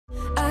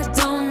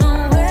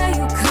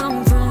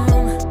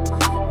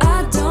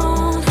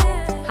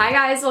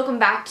guys, welcome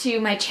back to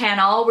my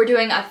channel. We're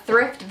doing a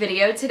thrift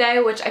video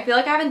today, which I feel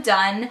like I haven't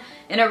done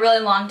in a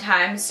really long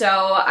time. So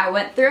I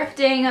went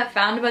thrifting,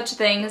 found a bunch of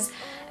things,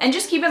 and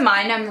just keep in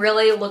mind I'm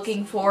really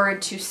looking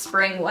forward to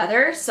spring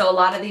weather. So a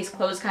lot of these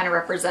clothes kind of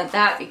represent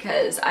that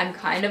because I'm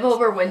kind of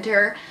over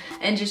winter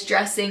and just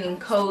dressing in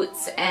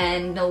coats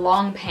and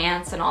long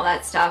pants and all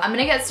that stuff. I'm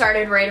gonna get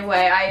started right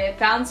away. I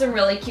found some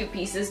really cute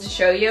pieces to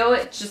show you.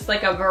 It's just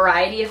like a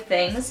variety of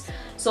things.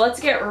 So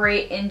let's get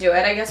right into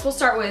it. I guess we'll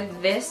start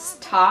with this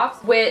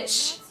top,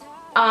 which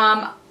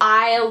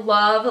I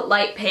love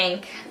light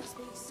pink,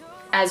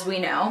 as we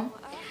know.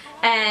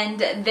 And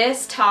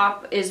this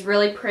top is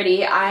really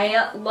pretty.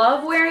 I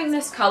love wearing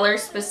this color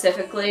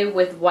specifically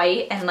with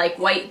white and like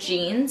white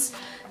jeans.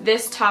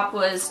 This top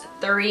was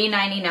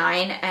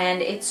 $3.99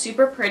 and it's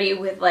super pretty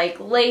with like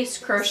lace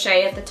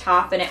crochet at the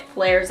top and it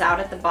flares out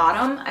at the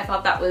bottom. I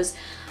thought that was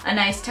a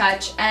nice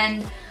touch,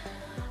 and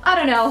I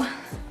don't know,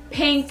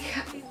 pink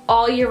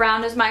all year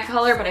round is my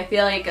color, but I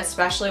feel like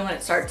especially when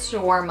it starts to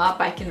warm up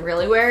I can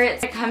really wear it.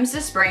 When it comes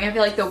to spring, I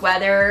feel like the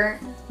weather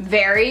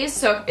varies,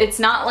 so it's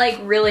not like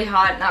really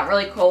hot, not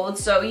really cold,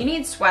 so you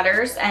need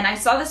sweaters. And I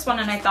saw this one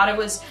and I thought it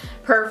was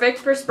perfect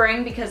for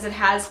spring because it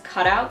has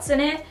cutouts in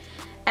it,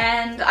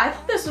 and I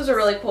thought this was a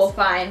really cool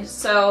find.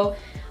 So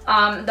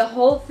the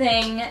whole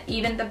thing,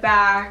 even the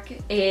back,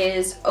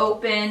 is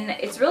open.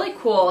 It's really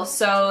cool.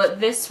 So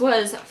this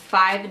was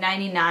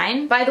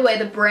 $5.99. By the way,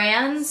 the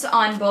brands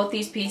on both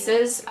these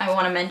pieces I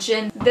want to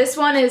mention. This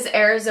one is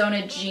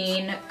Arizona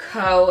Jean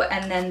Co.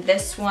 and then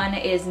this one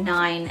is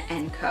Nine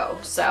 & Co.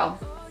 So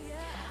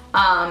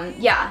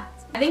yeah,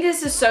 I think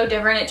this is so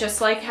different. It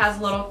just like has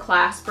a little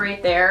clasp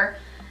right there,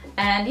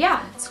 and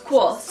yeah, it's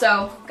cool.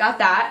 So got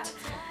that.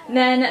 And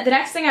then the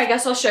next thing, I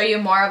guess I'll show you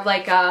more of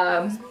like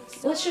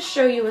let's just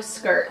show you a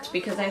skirt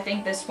because I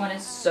think this one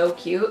is so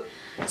cute.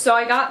 So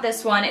I got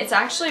this one. It's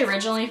actually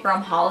originally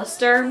from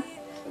Hollister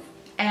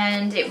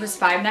and it was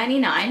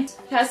 $5.99.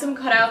 It has some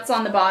cutouts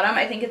on the bottom.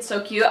 I think it's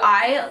so cute.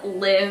 I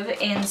live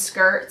in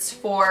skirts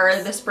for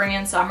the spring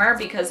and summer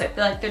because I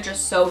feel like they're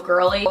just so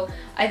girly.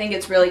 I think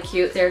it's really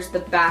cute. There's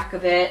the back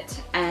of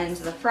it and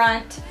the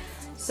front.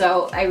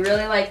 So I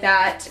really like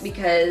that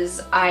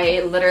because I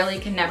literally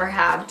can never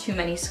have too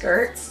many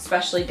skirts,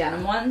 especially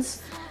denim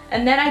ones.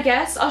 And then I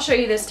guess I'll show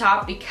you this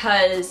top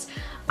because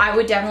I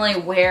would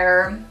definitely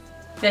wear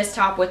this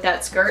top with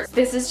that skirt.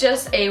 This is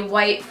just a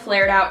white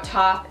flared out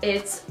top.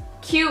 It's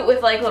cute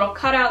with like little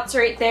cutouts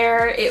right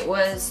there. It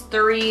was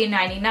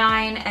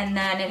 $3.99 and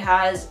then it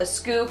has a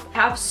scoop. I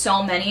have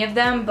so many of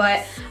them,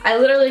 but I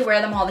literally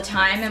wear them all the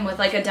time, and with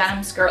like a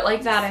denim skirt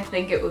like that, I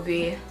think it would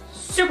be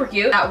super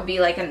cute. That would be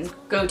like a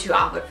go-to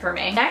outfit for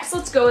me. Next,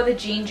 let's go with a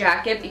jean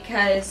jacket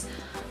because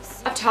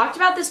I've talked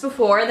about this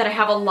before that I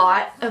have a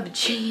lot of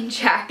jean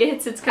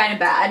jackets. It's kind of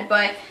bad,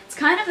 but it's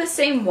kind of the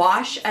same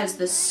wash as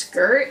the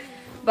skirt,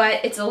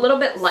 but it's a little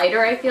bit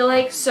lighter, I feel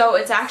like. So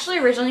it's actually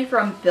originally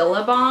from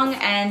Billabong,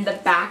 and the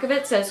back of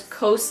it says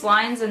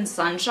Coastlines and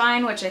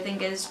Sunshine, which I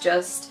think is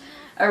just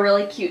a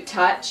really cute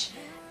touch.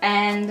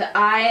 And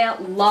I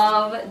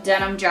love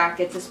denim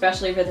jackets,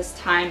 especially for this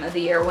time of the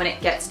year when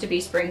it gets to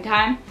be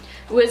springtime.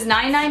 It was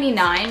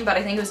 $9.99, but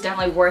I think it was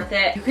definitely worth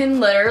it. You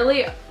can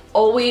literally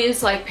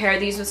always like pair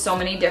these with so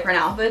many different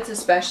outfits,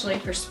 especially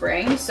for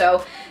spring.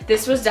 So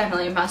this was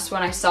definitely a must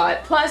when I saw it.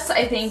 Plus,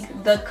 I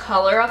think the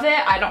color of it,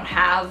 I don't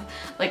have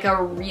like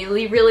a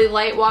really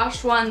light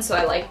washed one, so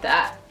I like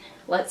that.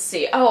 Let's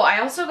see. Oh, I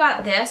also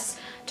got this.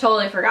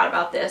 Totally forgot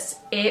about this.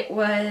 It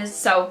was,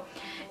 so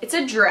it's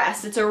a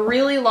dress. It's a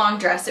really long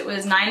dress. It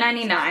was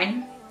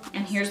 $9.99.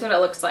 And here's what it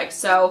looks like.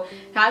 So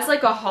it has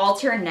like a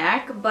halter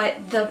neck,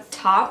 but the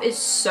top is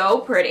so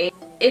pretty.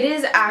 It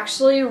is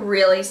actually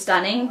really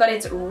stunning, but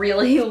it's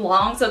really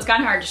long, so it's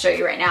kind of hard to show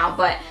you right now,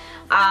 but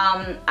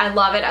I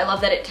love it. I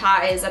love that it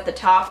ties at the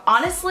top.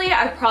 Honestly,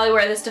 I'd probably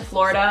wear this to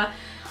Florida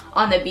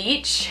on the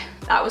beach.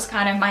 That was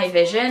kind of my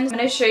vision. I'm going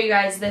to show you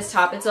guys this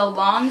top. It's a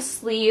long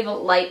sleeve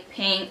light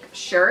pink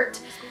shirt,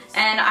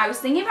 and I was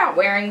thinking about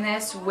wearing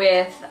this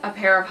with a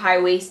pair of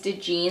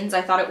high-waisted jeans.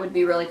 I thought it would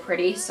be really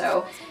pretty,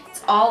 so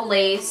it's all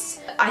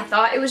lace. I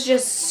thought it was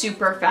just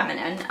super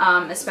feminine,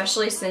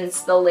 especially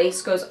since the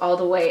lace goes all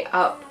the way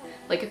up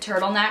like a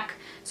turtleneck,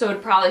 so it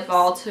would probably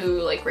fall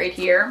to like right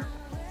here.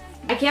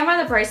 I can't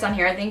find the price on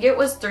here. I think it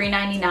was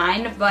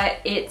 $3.99, but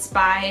it's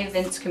by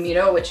Vince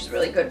Camuto, which is a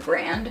really good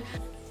brand.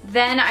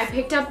 Then I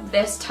picked up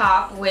this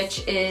top,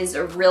 which is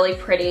really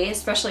pretty,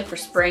 especially for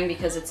spring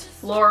because it's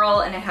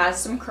floral and it has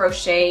some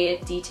crochet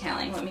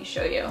detailing. Let me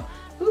show you.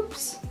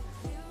 Oops,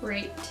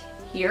 right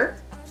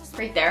here,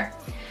 right there.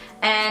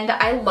 And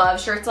I love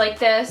shirts like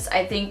this.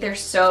 I think they're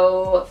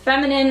so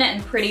feminine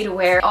and pretty to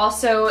wear.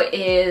 Also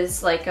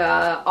is like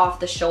a off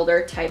the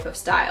shoulder type of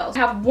style. I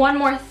have one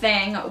more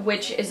thing,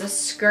 which is a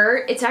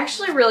skirt. It's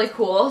actually really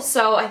cool.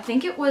 So I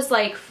think it was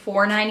like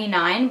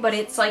 $4.99, but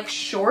it's like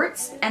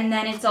shorts and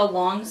then it's a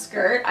long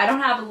skirt. I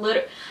have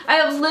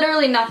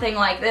literally nothing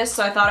like this,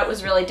 so I thought it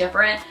was really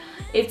different.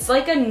 It's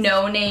like a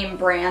no-name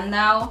brand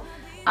though.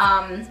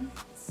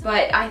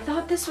 But I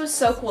thought this was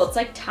so cool. It's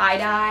like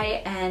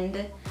tie-dye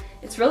and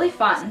it's really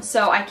fun.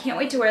 So I can't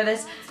wait to wear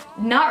this.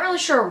 Not really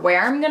sure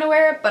where I'm gonna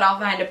wear it, but I'll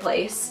find a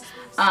place.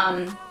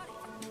 And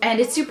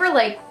it's super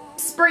like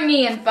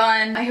springy and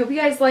fun. I hope you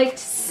guys liked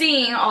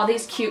seeing all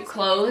these cute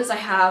clothes. I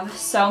have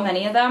so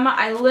many of them.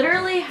 I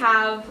literally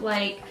have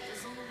like,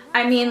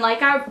 I mean,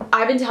 like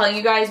I've been telling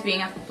you guys,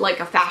 being like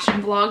a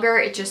fashion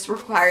vlogger, it just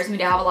requires me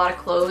to have a lot of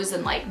clothes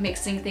and like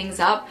mixing things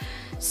up.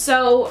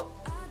 So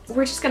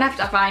we're just gonna have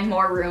to find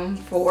more room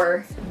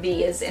for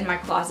these in my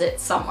closet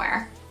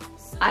somewhere.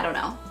 I don't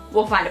know.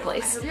 We'll find a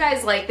place. If you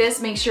guys like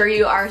this, make sure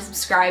you are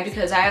subscribed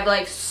because I have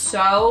like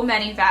so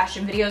many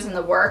fashion videos in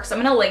the works.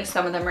 I'm gonna link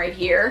some of them right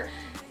here.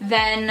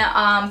 Then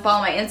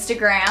follow my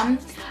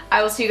Instagram.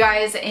 I will see you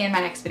guys in my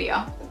next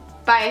video.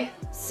 Bye.